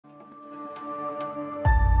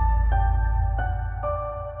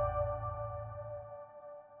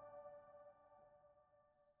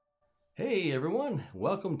Hey everyone,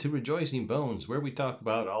 welcome to Rejoicing Bones, where we talk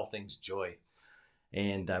about all things joy.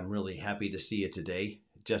 And I'm really happy to see you today.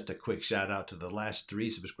 Just a quick shout out to the last 3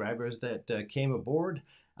 subscribers that came aboard.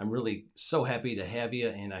 I'm really so happy to have you,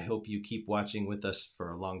 and I hope you keep watching with us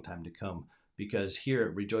for a long time to come. Because here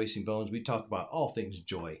at Rejoicing Bones, we talk about all things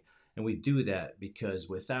joy. And we do that because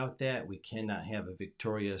without that, we cannot have a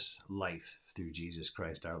victorious life through Jesus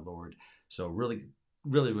Christ our Lord. So really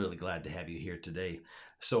glad to have you here today.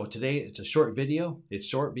 So today it's a short video. It's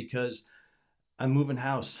short because I'm moving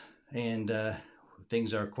house and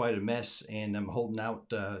things are quite a mess, and I'm holding out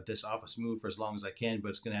this office move for as long as I can, but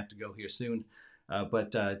it's going to have to go here soon.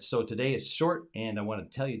 So today it's short, and I want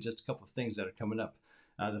to tell you just a couple of things that are coming up.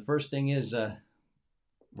 The first thing is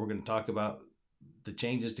we're going to talk about the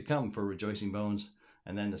changes to come for Rejoicing Bones.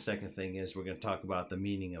 And then the second thing is we're going to talk about the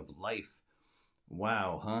meaning of life.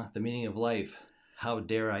 Wow, huh? The meaning of life. How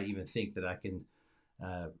dare I even think that I can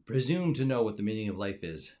presume to know what the meaning of life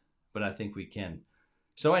is, but I think we can.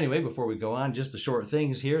 So anyway, before we go on, just the short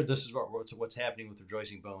things here. This is what's happening with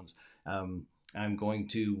Rejoicing Bones. I'm going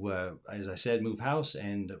to, as I said, move house,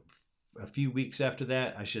 and a few weeks after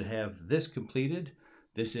that, I should have this completed.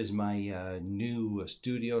 This is my new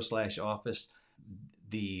studio/office.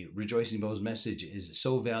 The Rejoicing Bones message is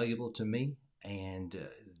so valuable to me, and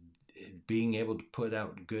being able to put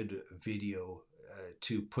out good video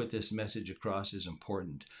to put this message across is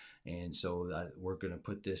important. And so we're going to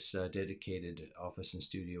put this dedicated office and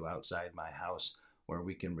studio outside my house where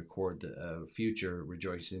we can record the future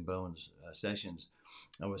Rejoicing Bones sessions.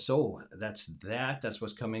 So that's that. That's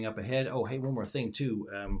what's coming up ahead. Oh, hey, one more thing too.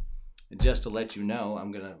 Just to let you know,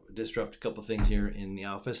 I'm going to disrupt a couple things here in the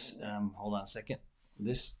office. Hold on a second.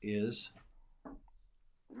 This is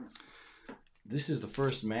the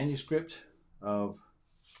first manuscript of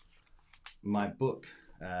my book,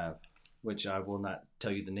 which I will not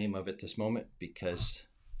tell you the name of at this moment because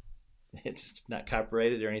it's not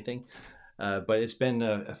copyrighted or anything. But it's been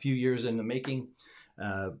a few years in the making.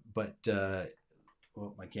 Well,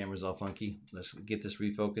 my camera's all funky. Let's get this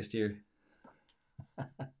refocused here.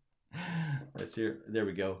 That's here. There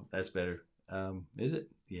we go. That's better. Is it?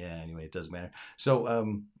 Yeah, anyway, it doesn't matter.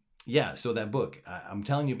 So, yeah, so that book, I'm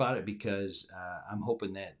telling you about it because I'm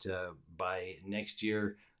hoping that by next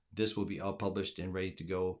year, this will be all published and ready to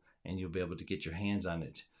go, and you'll be able to get your hands on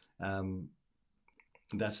it.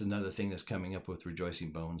 That's another thing that's coming up with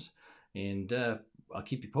Rejoicing Bones. And I'll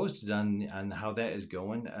keep you posted on how that is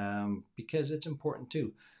going because it's important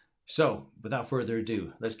too. So, without further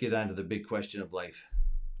ado, let's get on to the big question of life.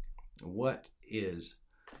 What is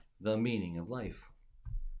the meaning of life?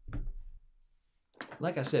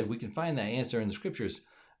 Like I said, we can find that answer in the scriptures.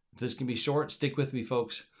 This can be short. Stick with me,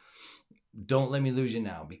 folks. Don't let me lose you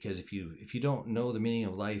now, because if you don't know the meaning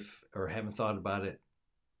of life or haven't thought about it,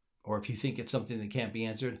 or if you think it's something that can't be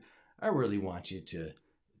answered, I really want you to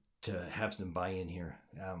have some buy-in here,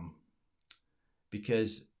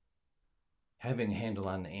 because having a handle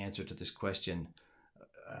on the answer to this question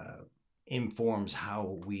informs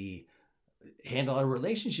how we handle our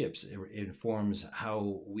relationships. It informs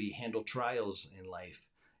how we handle trials in life,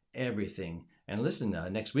 everything. And listen,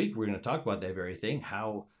 next week we're going to talk about that very thing,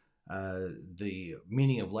 how the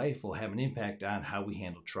meaning of life will have an impact on how we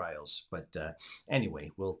handle trials. But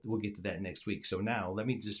anyway, we'll get to that next week. So now let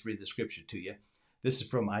me just read the scripture to you. This is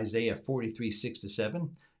from Isaiah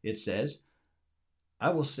 43:6-7. It says,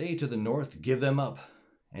 "I will say to the north, give them up,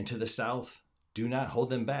 and to the south, do not hold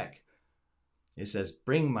them back." It says,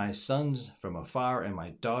 "Bring my sons from afar and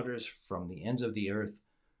my daughters from the ends of the earth,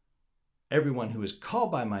 everyone who is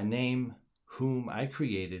called by my name, whom I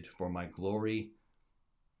created for my glory,"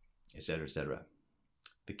 etc., etc.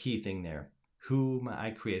 The key thing there, whom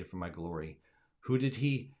I created for my glory. Who did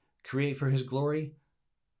he create for his glory?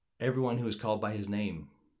 Everyone who is called by his name.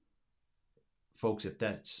 Folks,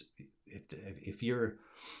 if you're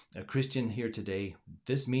a Christian here today,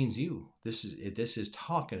 this means you. This is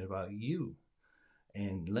talking about you.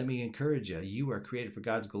 And let me encourage you, you are created for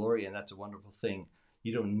God's glory, and that's a wonderful thing.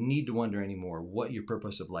 You don't need to wonder anymore what your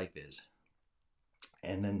purpose of life is.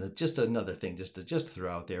 And then just another thing, just to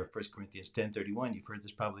throw out there, 1 Corinthians 10:31, you've heard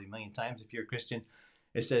this probably a million times if you're a Christian.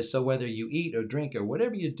 It says, "So whether you eat or drink or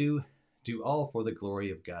whatever you do, do all for the glory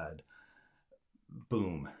of God."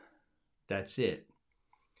 Boom. That's it.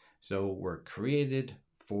 So we're created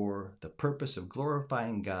for the purpose of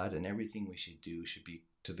glorifying God, and everything we should do should be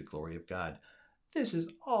to the glory of God. This is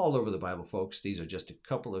all over the Bible, folks. These are just a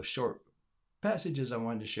couple of short passages I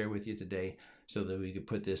wanted to share with you today so that we could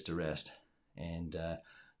put this to rest. And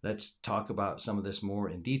let's talk about some of this more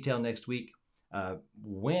in detail next week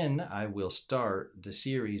when I will start the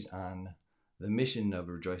series on the mission of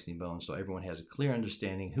Rejoicing Bones so everyone has a clear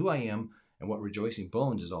understanding who I am and what Rejoicing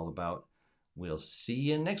Bones is all about. We'll see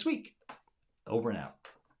you next week. Over and out.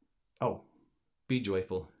 Oh, be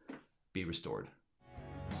joyful, be restored.